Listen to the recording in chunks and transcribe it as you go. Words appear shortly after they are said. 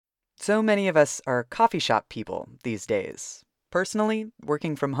So many of us are coffee shop people these days. Personally,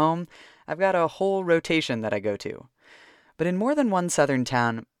 working from home, I've got a whole rotation that I go to. But in more than one southern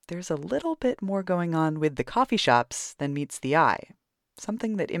town, there's a little bit more going on with the coffee shops than meets the eye.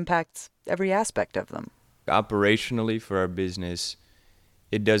 Something that impacts every aspect of them. Operationally for our business,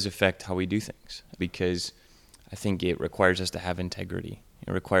 it does affect how we do things because I think it requires us to have integrity.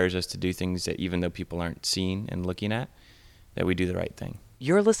 It requires us to do things that even though people aren't seeing and looking at, that we do the right thing.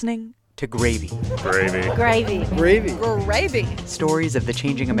 You're listening to Gravy. Gravy. Gravy. Gravy. Gravy. Stories of the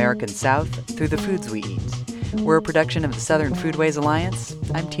changing American South through the foods we eat. We're a production of the Southern Foodways Alliance.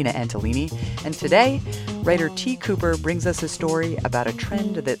 I'm Tina Antolini, and today, writer T. Cooper brings us a story about a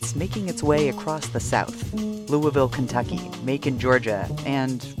trend that's making its way across the South. Louisville, Kentucky, Macon, Georgia,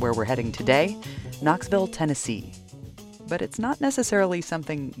 and where we're heading today, Knoxville, Tennessee. But it's not necessarily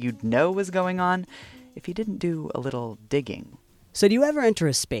something you'd know was going on if you didn't do a little digging. So do you ever enter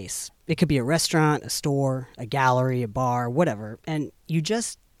a space? It could be a restaurant, a store, a gallery, a bar, whatever, and you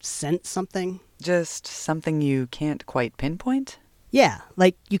just sense something? Just something you can't quite pinpoint? Yeah,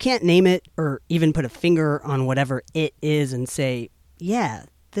 like you can't name it or even put a finger on whatever it is and say, yeah,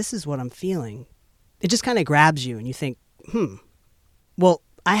 this is what I'm feeling. It just kind of grabs you and you think, Well,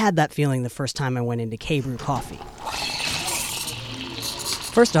 I had that feeling the first time I went into K-Brew Coffee.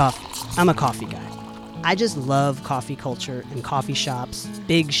 First off, I'm a coffee guy. I just love coffee culture and coffee shops,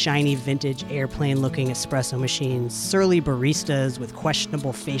 big, shiny, vintage, airplane-looking espresso machines, surly baristas with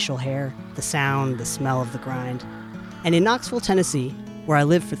questionable facial hair, the sound, the smell of the grind. And in Knoxville, Tennessee, where I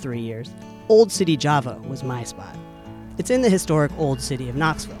lived for 3 years, Old City Java was my spot. It's in the historic Old City of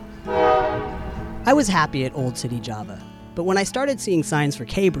Knoxville. I was happy at Old City Java, but when I started seeing signs for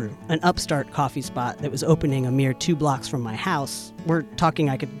K-Brew, an upstart coffee spot that was opening a mere 2 blocks from my house, we're talking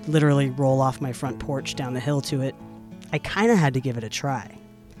I could literally roll off my front porch down the hill to it, I kind of had to give it a try.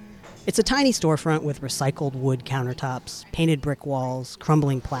 It's a tiny storefront with recycled wood countertops, painted brick walls,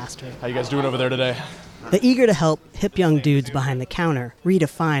 crumbling plaster. How you guys doing over there today? The eager-to-help, hip young dudes behind the counter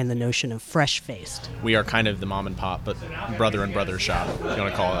redefine the notion of fresh-faced. We are kind of the mom and pop, but brother and brother shop, if you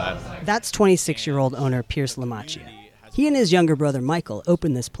want to call it that. That's 26-year-old owner Pierce Lamacchia. He and his younger brother Michael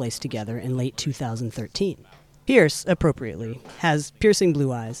opened this place together in late 2013. Pierce, appropriately, has piercing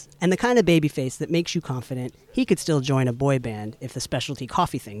blue eyes and the kind of baby face that makes you confident he could still join a boy band if the specialty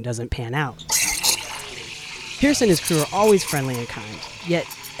coffee thing doesn't pan out. Pierce and his crew are always friendly and kind, yet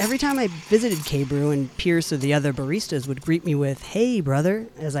every time I visited K-Brew and Pierce or the other baristas would greet me with, "Hey, brother,"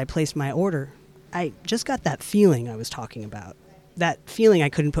 as I placed my order, I just got that feeling I was talking about. That feeling I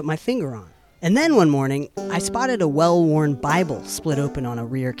couldn't put my finger on. And then one morning, I spotted a well-worn Bible split open on a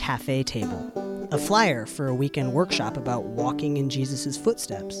rear cafe table, a flyer for a weekend workshop about walking in Jesus'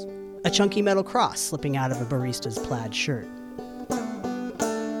 footsteps, a chunky metal cross slipping out of a barista's plaid shirt.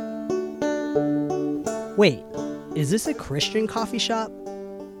 Wait, is this a Christian coffee shop?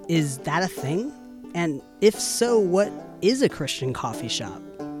 Is that a thing? And if so, what is a Christian coffee shop?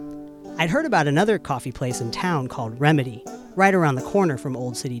 I'd heard about another coffee place in town called Remedy, right around the corner from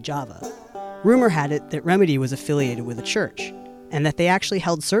Old City Java. Rumor had it that Remedy was affiliated with a church, and that they actually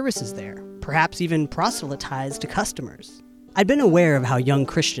held services there, perhaps even proselytized to customers. I'd been aware of how young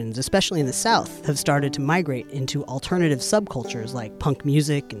Christians, especially in the South, have started to migrate into alternative subcultures like punk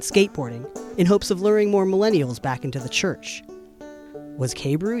music and skateboarding, in hopes of luring more millennials back into the church. Was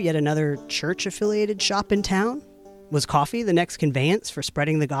K-Brew yet another church-affiliated shop in town? Was coffee the next conveyance for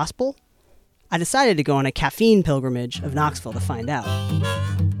spreading the gospel? I decided to go on a caffeine pilgrimage of Knoxville to find out.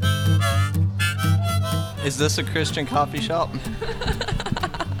 Is this a Christian coffee shop?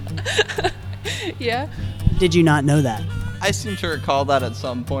 Yeah. Did you not know that? I seem to recall that at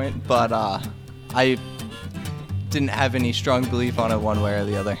some point, but I didn't have any strong belief on it one way or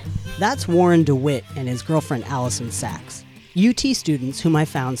the other. That's Warren DeWitt and his girlfriend Allison Sachs, UT students whom I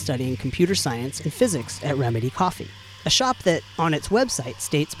found studying computer science and physics at Remedy Coffee, a shop that, on its website,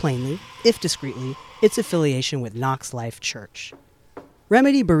 states plainly, if discreetly, its affiliation with Knox Life Church.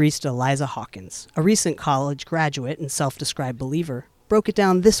 Remedy barista Liza Hawkins, a recent college graduate and self-described believer, broke it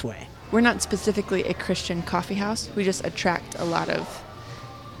down this way. We're not specifically a Christian coffee house. We just attract a lot of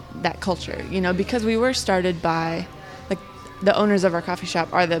that culture, because we were started by, the owners of our coffee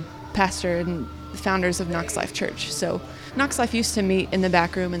shop are the pastor and founders of Knox Life Church. So Knox Life used to meet in the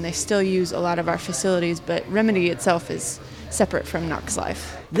back room, and they still use a lot of our facilities, but Remedy itself is separate from Knox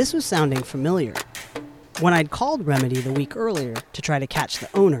Life. This was sounding familiar. When I'd called Remedy the week earlier to try to catch the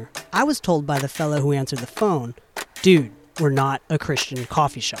owner, I was told by the fellow who answered the phone, "Dude, we're not a Christian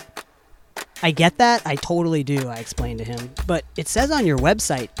coffee shop." I get that, I totally do, I explained to him. But it says on your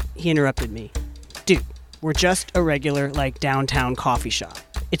website, he interrupted me. "Dude, we're just a regular, downtown coffee shop.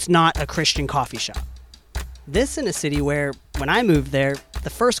 It's not a Christian coffee shop. This in a city where, when I moved there, the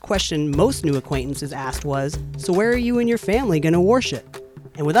first question most new acquaintances asked was, so where are you and your family going to worship?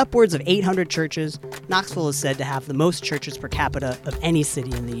 And with upwards of 800 churches, Knoxville is said to have the most churches per capita of any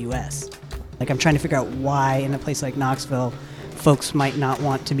city in the U.S. I'm trying to figure out why in a place like Knoxville, folks might not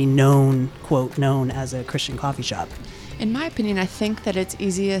want to be known, quote, known as a Christian coffee shop. In my opinion, I think that it's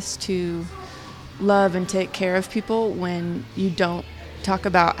easiest to love and take care of people when you don't talk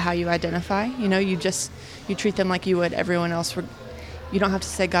about how you identify. You treat them like you would everyone else. You don't have to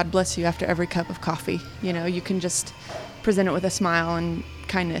say God bless you after every cup of coffee. You can just present it with a smile and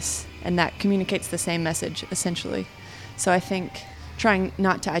kindness, and that communicates the same message, essentially. So I think trying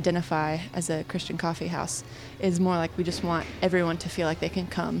not to identify as a Christian coffee house is more like we just want everyone to feel like they can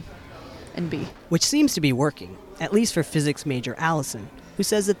come and be. Which seems to be working, at least for physics major Allison, who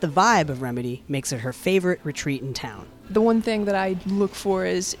says that the vibe of Remedy makes it her favorite retreat in town. The one thing that I look for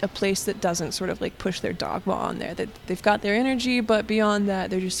is a place that doesn't sort of push their dogma on there, that they've got their energy, but beyond that,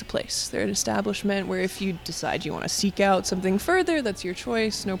 they're just a place. They're an establishment where if you decide you want to seek out something further, that's your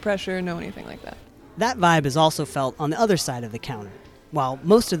choice, no pressure, no anything like that. That vibe is also felt on the other side of the counter. While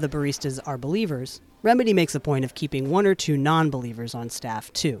most of the baristas are believers, Remedy makes a point of keeping one or two non-believers on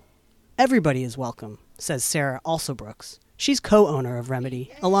staff too. Everybody is welcome, says Sarah Alsobrooks. She's co-owner of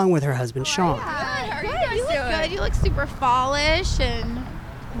Remedy, along with her husband, Sean. You look good. You look super fallish and...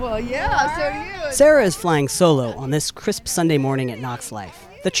 Well, yeah, so do you. Sarah is flying solo on this crisp Sunday morning at Knox Life,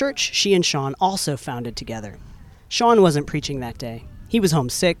 the church she and Sean also founded together. Sean wasn't preaching that day. He was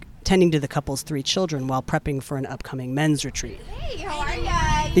homesick, tending to the couple's 3 children while prepping for an upcoming men's retreat. Hey, how are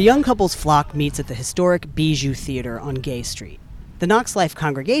you? The young couple's flock meets at the historic Bijou Theater on Gay Street. The Knox Life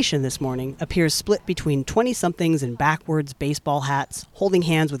congregation this morning appears split between 20-somethings in backwards baseball hats, holding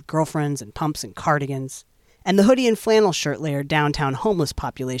hands with girlfriends and pumps and cardigans, and the hoodie and flannel shirt-layered downtown homeless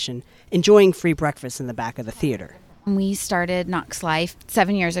population enjoying free breakfast in the back of the theater. We started Knox Life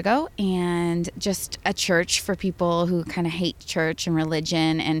 7 years ago, and just a church for people who kind of hate church and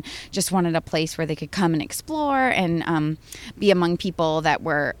religion and just wanted a place where they could come and explore and be among people that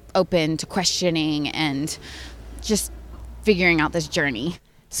were open to questioning and just figuring out this journey.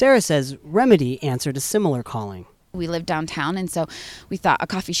 Sarah says Remedy answered a similar calling. We live downtown, and so we thought a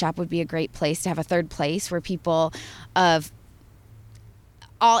coffee shop would be a great place to have a third place where people of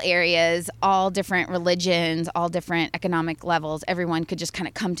all areas, all different religions, all different economic levels, everyone could just kind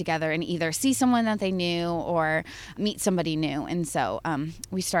of come together and either see someone that they knew or meet somebody new. And so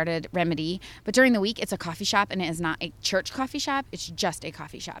we started Remedy. But during the week, it's a coffee shop, and it is not a church coffee shop. It's just a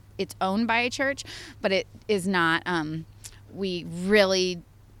coffee shop. It's owned by a church, but it is not. We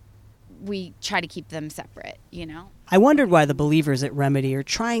try to keep them separate, I wondered why the believers at Remedy are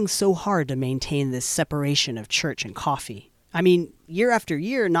trying so hard to maintain this separation of church and coffee. I mean, year after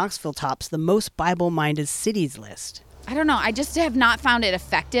year, Knoxville tops the most Bible-minded cities list. I don't know. I just have not found it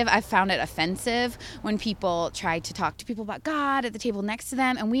effective. I've found it offensive when people try to talk to people about God at the table next to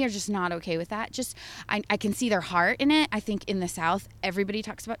them, and we are just not okay with that. I can see their heart in it. I think in the South, everybody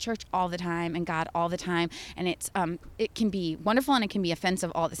talks about church all the time and God all the time, and it can be wonderful and it can be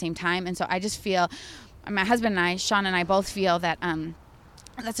offensive all at the same time. And so I just feel, my husband and I, Sean and I, both feel that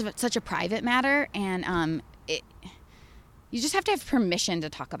that's such a private matter, and you just have to have permission to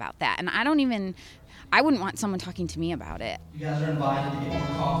talk about that. And I wouldn't want someone talking to me about it. You guys are invited to get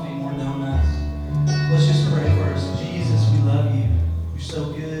more coffee, more donuts. Let's just pray first. Jesus, we love you. You're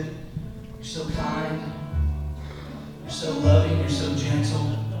so good. You're so kind. You're so loving. You're so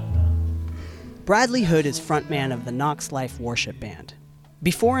gentle. Bradley Hood is frontman of the Knox Life Worship Band.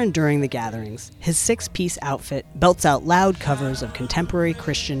 Before and during the gatherings, his 6-piece outfit belts out loud covers of contemporary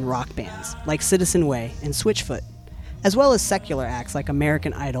Christian rock bands like Citizen Way and Switchfoot, as well as secular acts like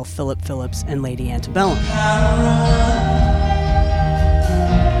American Idol Philip Phillips and Lady Antebellum.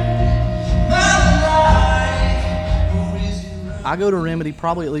 I go to Remedy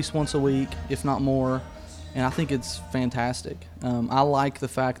probably at least once a week, if not more, and I think it's fantastic. I like the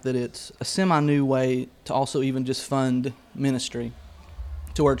fact that it's a semi-new way to also even just fund ministry,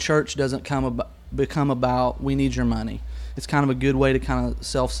 to where church doesn't become about, we need your money. It's kind of a good way to kind of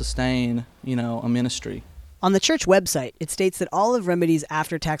self-sustain, a ministry. On the church website, it states that all of Remedy's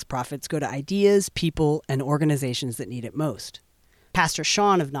after-tax profits go to ideas, people, and organizations that need it most. Pastor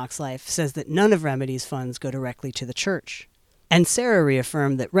Sean of Knox Life says that none of Remedy's funds go directly to the church. And Sarah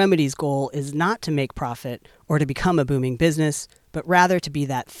reaffirmed that Remedy's goal is not to make profit or to become a booming business, but rather to be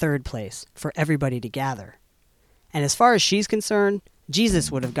that third place for everybody to gather. And as far as she's concerned,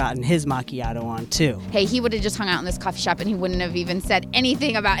 Jesus would have gotten his macchiato on too. Hey, he would have just hung out in this coffee shop and he wouldn't have even said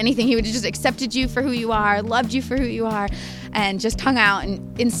anything about anything. He would have just accepted you for who you are, loved you for who you are, and just hung out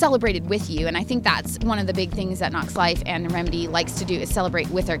and celebrated with you. And I think that's one of the big things that Knox Life and Remedy likes to do, is celebrate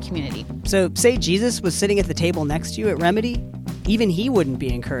with our community. So say Jesus was sitting at the table next to you at Remedy, even he wouldn't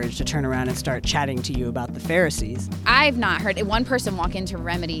be encouraged to turn around and start chatting to you about the Pharisees. I've not heard one person walk into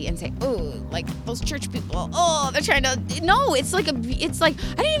Remedy and say, oh, like those church people, oh, they're trying to, no, it's like, I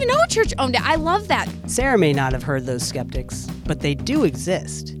didn't even know a church owned it. I love that. Sarah may not have heard those skeptics, but they do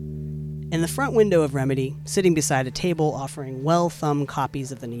exist. In the front window of Remedy, sitting beside a table offering well-thumbed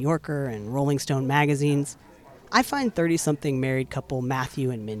copies of the New Yorker and Rolling Stone magazines, I find 30-something married couple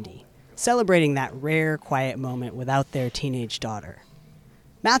Matthew and Mindy, celebrating that rare, quiet moment without their teenage daughter.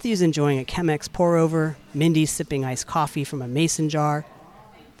 Matthew's enjoying a Chemex pour-over, Mindy's sipping iced coffee from a mason jar.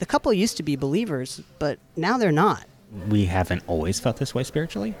 The couple used to be believers, but now they're not. We haven't always felt this way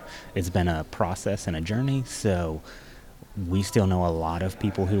spiritually. It's been a process and a journey, so we still know a lot of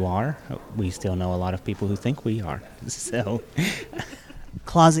people who are. We still know a lot of people who think we are. So,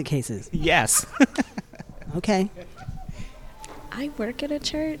 closet cases. Yes. Okay. I work at a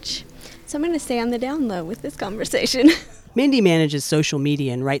church, so I'm going to stay on the down low with this conversation. Mindy manages social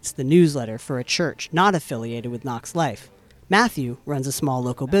media and writes the newsletter for a church not affiliated with Knox Life. Matthew runs a small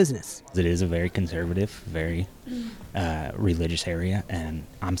local business. It is a very conservative, very religious area, and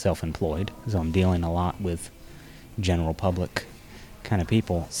I'm self-employed, so I'm dealing a lot with general public kind of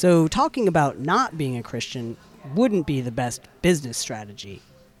people. So talking about not being a Christian wouldn't be the best business strategy,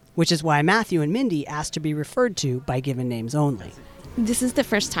 which is why Matthew and Mindy asked to be referred to by given names only. This is the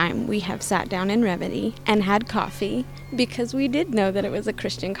first time we have sat down in Remedy and had coffee because we did know that it was a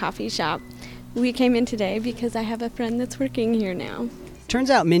Christian coffee shop. We came in today because I have a friend that's working here now. Turns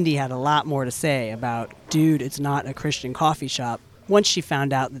out Mindy had a lot more to say about, dude, it's not a Christian coffee shop, once she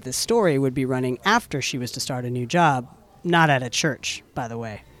found out that this story would be running after she was to start a new job, not at a church, by the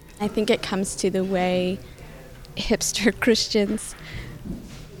way. I think it comes to the way hipster Christians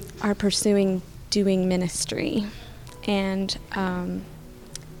are pursuing doing ministry and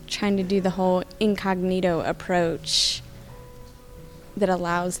trying to do the whole incognito approach that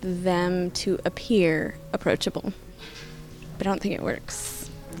allows them to appear approachable. But I don't think it works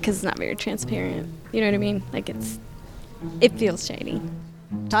because it's not very transparent. You know what I mean? Like it feels shady.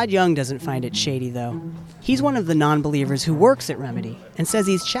 Todd Young doesn't find it shady, though. He's one of the non-believers who works at Remedy and says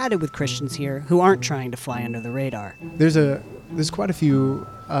he's chatted with Christians here who aren't trying to fly under the radar. There's quite a few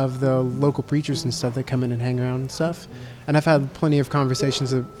of the local preachers and stuff that come in and hang around and stuff. And I've had plenty of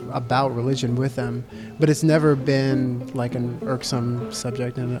conversations about religion with them, but it's never been like an irksome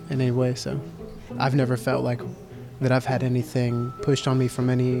subject in any way. So I've never felt like that I've had anything pushed on me from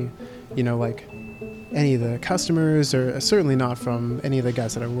any of the customers, or certainly not from any of the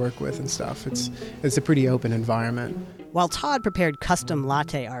guys that I work with and stuff. It's a pretty open environment. While Todd prepared custom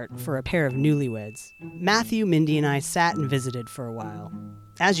latte art for a pair of newlyweds, Matthew, Mindy, and I sat and visited for a while,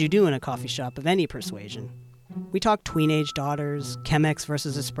 as you do in a coffee shop of any persuasion. We talked tween-age daughters, Chemex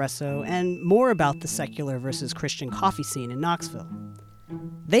versus espresso, and more about the secular versus Christian coffee scene in Knoxville.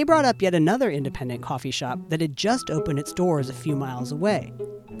 They brought up yet another independent coffee shop that had just opened its doors a few miles away,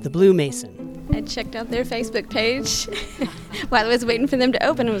 the Blue Mason. I checked out their Facebook page while I was waiting for them to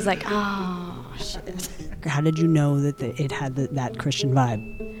open and was like, oh, shit. How did you know that it had that Christian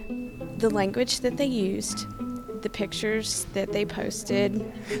vibe? The language that they used, the pictures that they posted.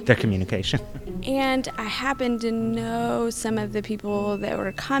 Their communication. And I happened to know some of the people that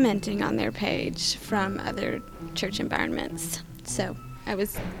were commenting on their page from other church environments. So it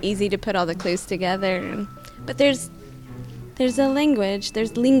was easy to put all the clues together. But there's a language,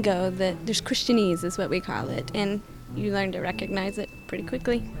 there's lingo, there's Christianese is what we call it, and you learn to recognize it pretty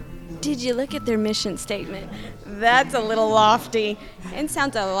quickly. Did you look at their mission statement? That's a little lofty and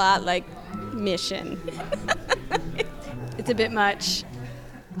sounds a lot like mission. It's a bit much.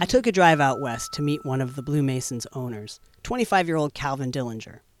 I took a drive out west to meet one of the Blue Mason's owners, 25-year-old Calvin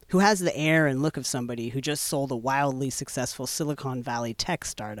Dillinger, who has the air and look of somebody who just sold a wildly successful Silicon Valley tech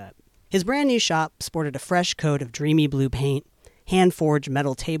startup. His brand new shop sported a fresh coat of dreamy blue paint, hand-forged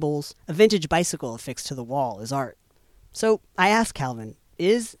metal tables, a vintage bicycle affixed to the wall as art. So I asked Calvin,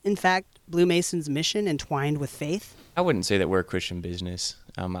 is, in fact, Blue Mason's mission entwined with faith? I wouldn't say that we're a Christian business.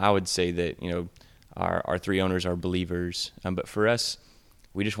 I would say that, our three owners are believers. But for us,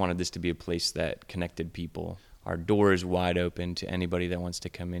 we just wanted this to be a place that connected people. Our door is wide open to anybody that wants to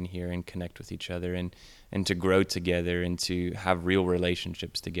come in here and connect with each other and to grow together and to have real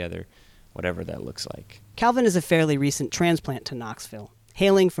relationships together, whatever that looks like. Calvin is a fairly recent transplant to Knoxville,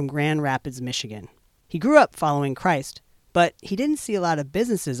 hailing from Grand Rapids, Michigan. He grew up following Christ, But he didn't see a lot of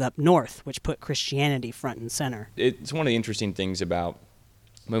businesses up north which put Christianity front and center. It's one of the interesting things about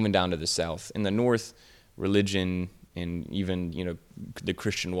moving down to the south. In the north, religion and even, the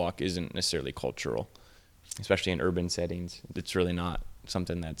Christian walk isn't necessarily cultural, especially in urban settings. It's really not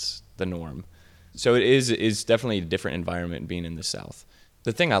something that's the norm. So it is definitely a different environment being in the south.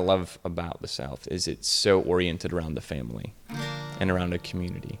 The thing I love about the south is it's so oriented around the family and around a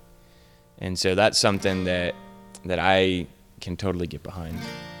community. And so that's something that I can totally get behind.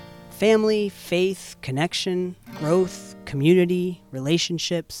 Family, faith, connection, growth, community,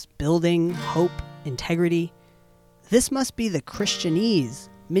 relationships, building, hope, integrity. This must be the Christianese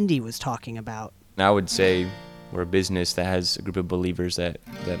Mindy was talking about. I would say we're a business that has a group of believers that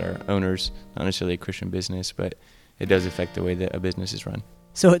are owners, not necessarily a Christian business, but it does affect the way that a business is run.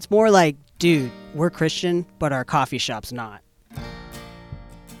 So it's more like, dude, we're Christian, but our coffee shop's not.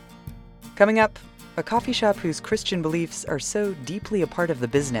 Coming up, a coffee shop whose Christian beliefs are so deeply a part of the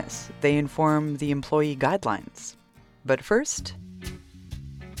business, they inform the employee guidelines. But first,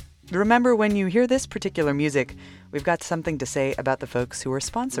 remember when you hear this particular music, we've got something to say about the folks who are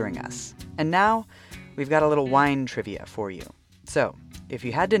sponsoring us. And now, we've got a little wine trivia for you. So, if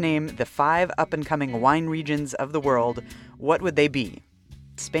you had to name the 5 up-and-coming wine regions of the world, what would they be?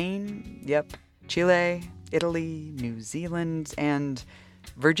 Spain, yep, Chile, Italy, New Zealand, and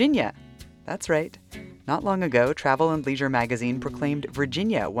Virginia. That's right. Not long ago, Travel and Leisure magazine proclaimed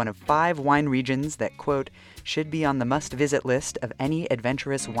Virginia one of 5 wine regions that, quote, should be on the must-visit list of any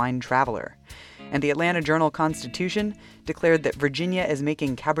adventurous wine traveler. And the Atlanta Journal-Constitution declared that Virginia is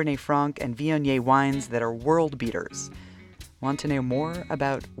making Cabernet Franc and Viognier wines that are world beaters. Want to know more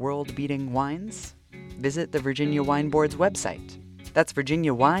about world-beating wines? Visit the Virginia Wine Board's website. That's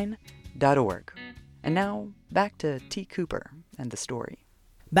virginiawine.org. And now, back to T. Cooper and the story.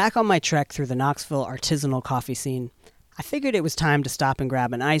 Back on my trek through the Knoxville artisanal coffee scene, I figured it was time to stop and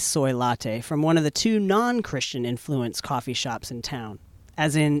grab an iced soy latte from one of the 2 non-Christian influenced coffee shops in town.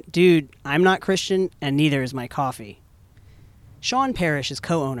 As in, dude, I'm not Christian and neither is my coffee. Sean Parrish is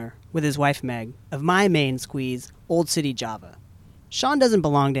co-owner, with his wife Meg, of My Main Squeeze, Old City Java. Sean doesn't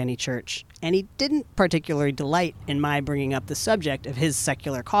belong to any church, and he didn't particularly delight in my bringing up the subject of his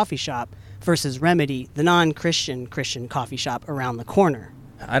secular coffee shop versus Remedy, the non-Christian Christian coffee shop around the corner.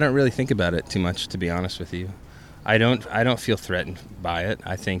 I don't really think about it too much, to be honest with you. I don't feel threatened by it.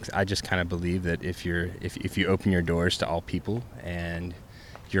 I just kind of believe that if you open your doors to all people and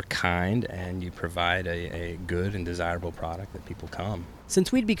you're kind and you provide a good and desirable product, that people come.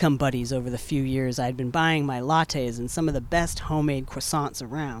 Since we'd become buddies over the few years I'd been buying my lattes and some of the best homemade croissants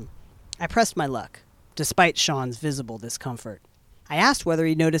around, I pressed my luck, despite Sean's visible discomfort. I asked whether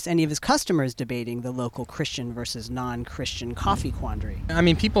he noticed any of his customers debating the local Christian versus non-Christian coffee quandary. I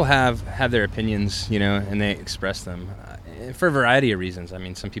mean, people have their opinions, and they express them for a variety of reasons. I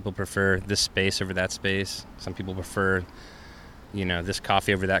mean, some people prefer this space over that space. Some people prefer, this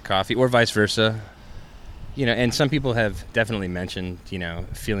coffee over that coffee, or vice versa. And some people have definitely mentioned,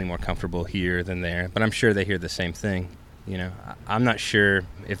 feeling more comfortable here than there. But I'm sure they hear the same thing. I'm not sure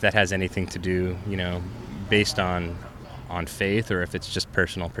if that has anything to do, based on faith, or if it's just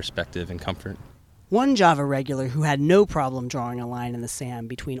personal perspective and comfort. One Java regular who had no problem drawing a line in the sand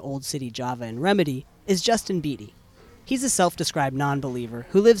between Old City Java and Remedy is Justin Beatty. He's a self-described non-believer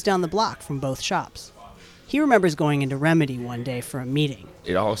who lives down the block from both shops. He remembers going into Remedy one day for a meeting.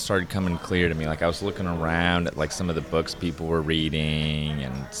 It all started coming clear to me. I was looking around at some of the books people were reading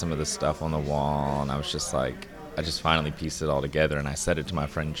and some of the stuff on the wall, and I was just I just finally pieced it all together, and I said it to my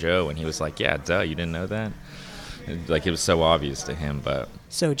friend Joe, and he was like, yeah, duh, you didn't know that? It was so obvious to him, but...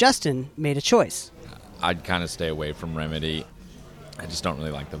 So Justin made a choice. I'd kind of stay away from Remedy. I just don't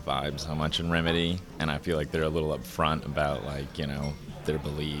really like the vibe so much in Remedy, and I feel like they're a little upfront about, their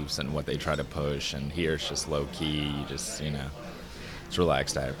beliefs and what they try to push, and here it's just low-key, it's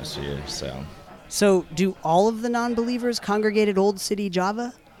relaxed atmosphere, so... So do all of the non-believers congregate at Old City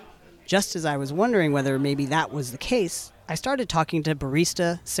Java? Just as I was wondering whether maybe that was the case, I started talking to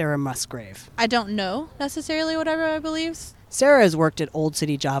barista Sarah Musgrave. I don't know necessarily what everybody believes. Sarah has worked at Old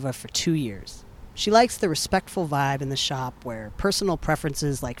City Java for 2 years. She likes the respectful vibe in the shop where personal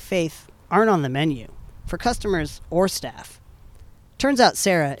preferences like faith aren't on the menu, for customers or staff. Turns out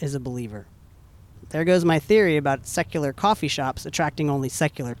Sarah is a believer. There goes my theory about secular coffee shops attracting only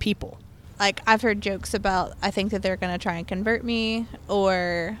secular people. I've heard jokes about, I think that they're going to try and convert me,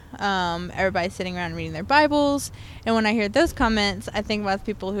 or everybody's sitting around reading their Bibles. And when I hear those comments, I think about the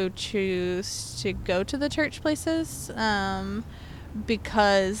people who choose to go to the church places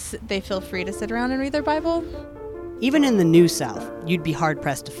because they feel free to sit around and read their Bible. Even in the New South, you'd be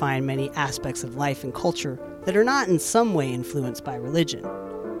hard-pressed to find many aspects of life and culture that are not in some way influenced by religion.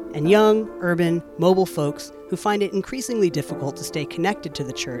 And young, urban, mobile folks who find it increasingly difficult to stay connected to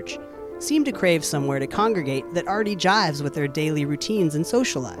the church seem to crave somewhere to congregate that already jives with their daily routines and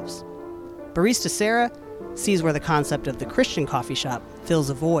social lives. Barista Sarah sees where the concept of the Christian coffee shop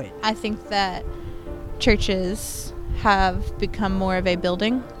fills a void. I think that churches have become more of a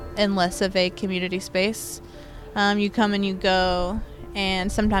building and less of a community space. You come and you go, and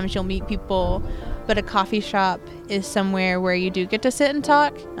sometimes you'll meet people, but a coffee shop is somewhere where you do get to sit and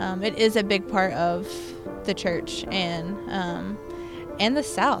talk. It is a big part of the church and the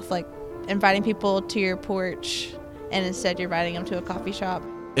South, like inviting people to your porch, and instead you're inviting them to a coffee shop.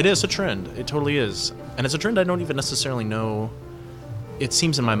 It is a trend. It totally is. And it's a trend I don't even necessarily know. It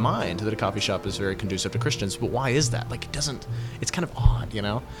seems in my mind that a coffee shop is very conducive to Christians, but why is that? Like, it's kind of odd, you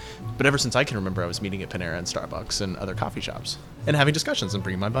know? But ever since I can remember, I was meeting at Panera and Starbucks and other coffee shops and having discussions and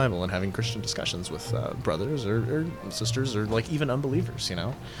bringing my Bible and having Christian discussions with brothers or sisters or like even unbelievers, you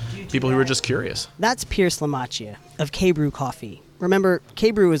know? People who are just curious. That's Pierce Lamacchia of K-Brew Coffee. Remember,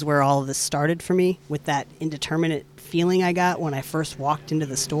 K-Brew is where all of this started for me, with that indeterminate feeling I got when I first walked into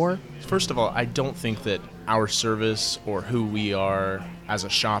the store. First of all, I don't think that our service or who we are as a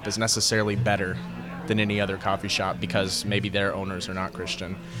shop is necessarily better than any other coffee shop because maybe their owners are not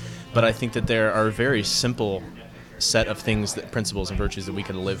Christian. But I think that there are a very simple set of principles and virtues that we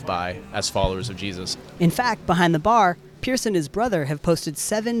can live by as followers of Jesus. In fact, behind the bar, Pierce and his brother have posted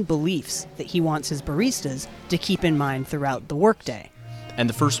 7 beliefs that he wants his baristas to keep in mind throughout the workday. And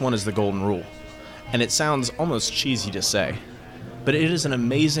the first one is the golden rule. And it sounds almost cheesy to say, but it is an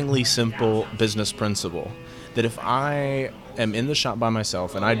amazingly simple business principle that if I am in the shop by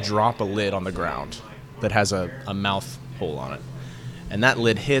myself and I drop a lid on the ground that has a mouth hole on it, and that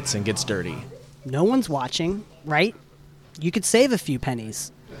lid hits and gets dirty. No one's watching, right? You could save a few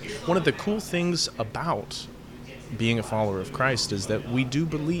pennies. One of the cool things about being a follower of Christ is that we do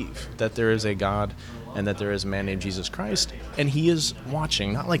believe that there is a God and that there is a man named Jesus Christ, and he is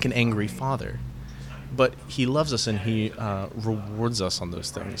watching, not like an angry father, but he loves us and he rewards us on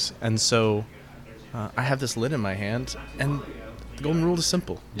those things. And so I have this lid in my hand, and the golden rule is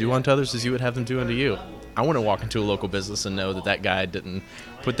simple. Do unto others as you would have them do unto you. I want to walk into a local business and know that that guy didn't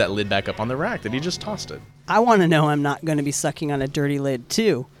put that lid back up on the rack, that he just tossed it. I want to know I'm not going to be sucking on a dirty lid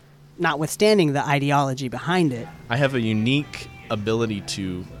too, notwithstanding the ideology behind it. I have a unique ability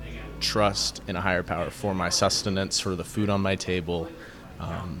to trust in a higher power for my sustenance, for the food on my table,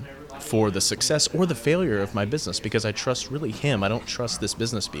 for the success or the failure of my business, because I trust really him. I don't trust this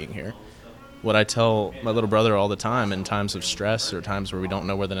business being here. What I tell my little brother all the time in times of stress or times where we don't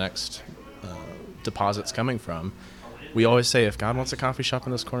know where the next deposit's coming from, we always say, if God wants a coffee shop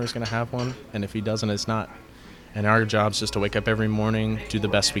in this corner, he's going to have one, and if he doesn't, it's not. And our job's just to wake up every morning, do the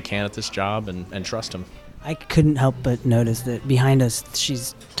best we can at this job, and trust him. I couldn't help but notice that behind us,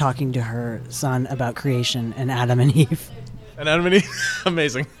 she's talking to her son about creation and Adam and Eve. And Adam and Eve?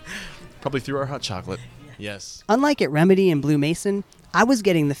 Amazing. Probably through our hot chocolate. Yes. Unlike at Remedy and Blue Mason, I was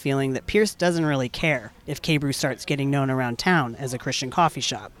getting the feeling that Pierce doesn't really care if K-Brew starts getting known around town as a Christian coffee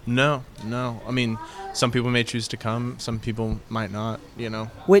shop. No. I mean, some people may choose to come, some people might not, you know.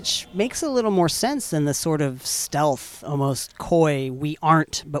 Which makes a little more sense than the sort of stealth, almost coy, we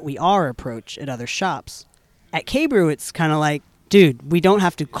aren't but we are approach at other shops. At K-Brew, it's kind of like, dude, we don't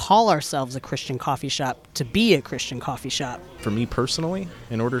have to call ourselves a Christian coffee shop to be a Christian coffee shop. For me personally,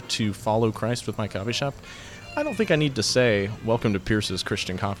 in order to follow Christ with my coffee shop, I don't think I need to say, welcome to Pierce's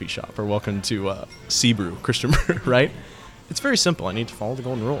Christian Coffee Shop, or welcome to Seabrew Christian Brew, right? It's very simple. I need to follow the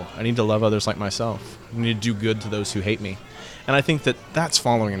golden rule. I need to love others like myself. I need to do good to those who hate me. And I think that that's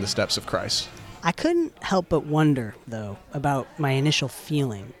following in the steps of Christ. I couldn't help but wonder, though, about my initial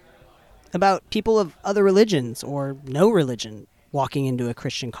feeling. About people of other religions, or no religion, walking into a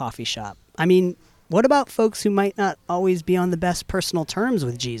Christian coffee shop. I mean, what about folks who might not always be on the best personal terms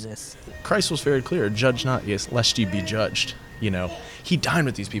with Jesus? Christ was very clear, judge not, yes, lest ye be judged. You know, he dined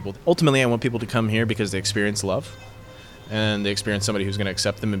with these people. Ultimately, I want people to come here because they experience love, and they experience somebody who's going to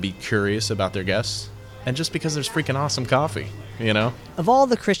accept them and be curious about their guests, and just because there's freaking awesome coffee, you know? Of all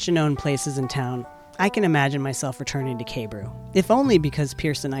the Christian-owned places in town, I can imagine myself returning to K-Brew, if only because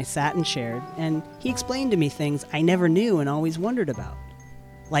Pierce and I sat and shared, and he explained to me things I never knew and always wondered about.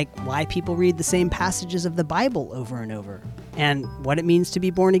 Like why people read the same passages of the Bible over and over, and what it means to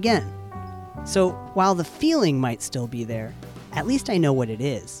be born again. So while the feeling might still be there, at least I know what it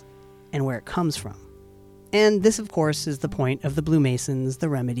is, and where it comes from. And this, of course, is the point of the Blue Masons, the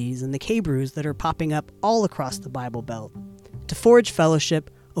Remedies, and the K-Brews that are popping up all across the Bible Belt, to forge fellowship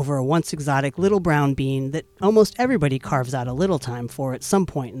over a once exotic little brown bean that almost everybody carves out a little time for at some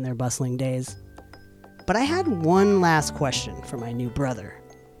point in their bustling days. But I had one last question for my new brother.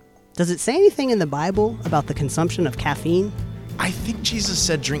 Does it say anything in the Bible about the consumption of caffeine? I think Jesus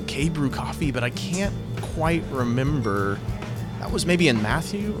said drink K-brew coffee, but I can't quite remember. That was maybe in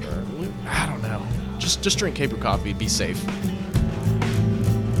Matthew or Luke? I don't know. Just drink K-brew coffee, be safe.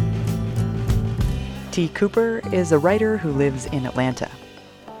 T. Cooper is a writer who lives in Atlanta.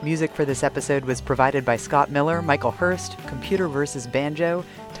 Music for this episode was provided by Scott Miller, Michael Hurst, Computer vs. Banjo,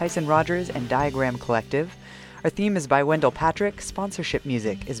 Tyson Rogers, and Diagram Collective. Our theme is by Wendell Patrick. Sponsorship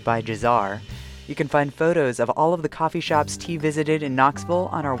music is by Jazar. You can find photos of all of the coffee shops T visited in Knoxville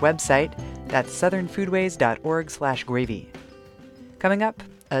on our website. That's southernfoodways.org/gravy. Coming up,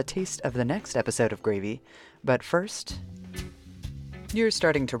 a taste of the next episode of Gravy. But first, you're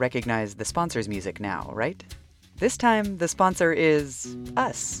starting to recognize the sponsor's music now, right? This time, the sponsor is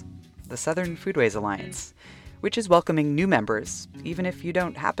us, the Southern Foodways Alliance, which is welcoming new members, even if you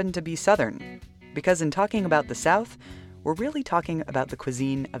don't happen to be Southern. Because in talking about the South, we're really talking about the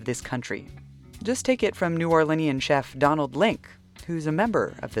cuisine of this country. Just take it from New Orleanian chef Donald Link, who's a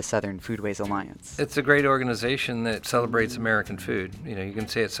member of the Southern Foodways Alliance. It's a great organization that celebrates American food. You know, you can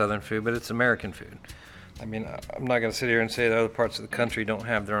say it's Southern food, but it's American food. I mean, I'm not going to sit here and say that other parts of the country don't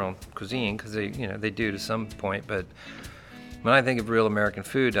have their own cuisine, because they do to some point. But when I think of real American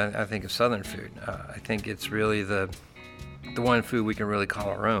food, I think of Southern food. I think it's really the one food we can really call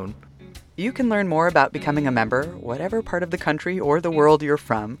our own. You can learn more about becoming a member, whatever part of the country or the world you're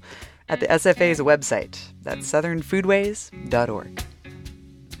from, at the SFA's website. That's southernfoodways.org.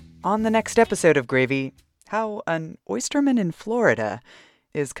 On the next episode of Gravy, how an oysterman in Florida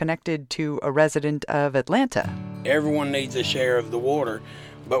is connected to a resident of Atlanta. Everyone needs a share of the water,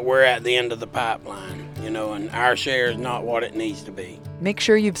 but we're at the end of the pipeline, and our share is not what it needs to be. Make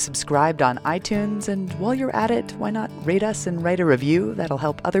sure you've subscribed on iTunes, and while you're at it, why not rate us and write a review? That'll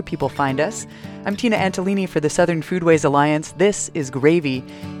help other people find us. I'm Tina Antolini for the Southern Foodways Alliance. This is Gravy,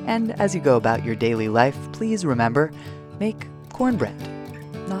 and as you go about your daily life, please remember, make cornbread,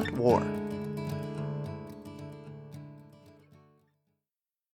 not war.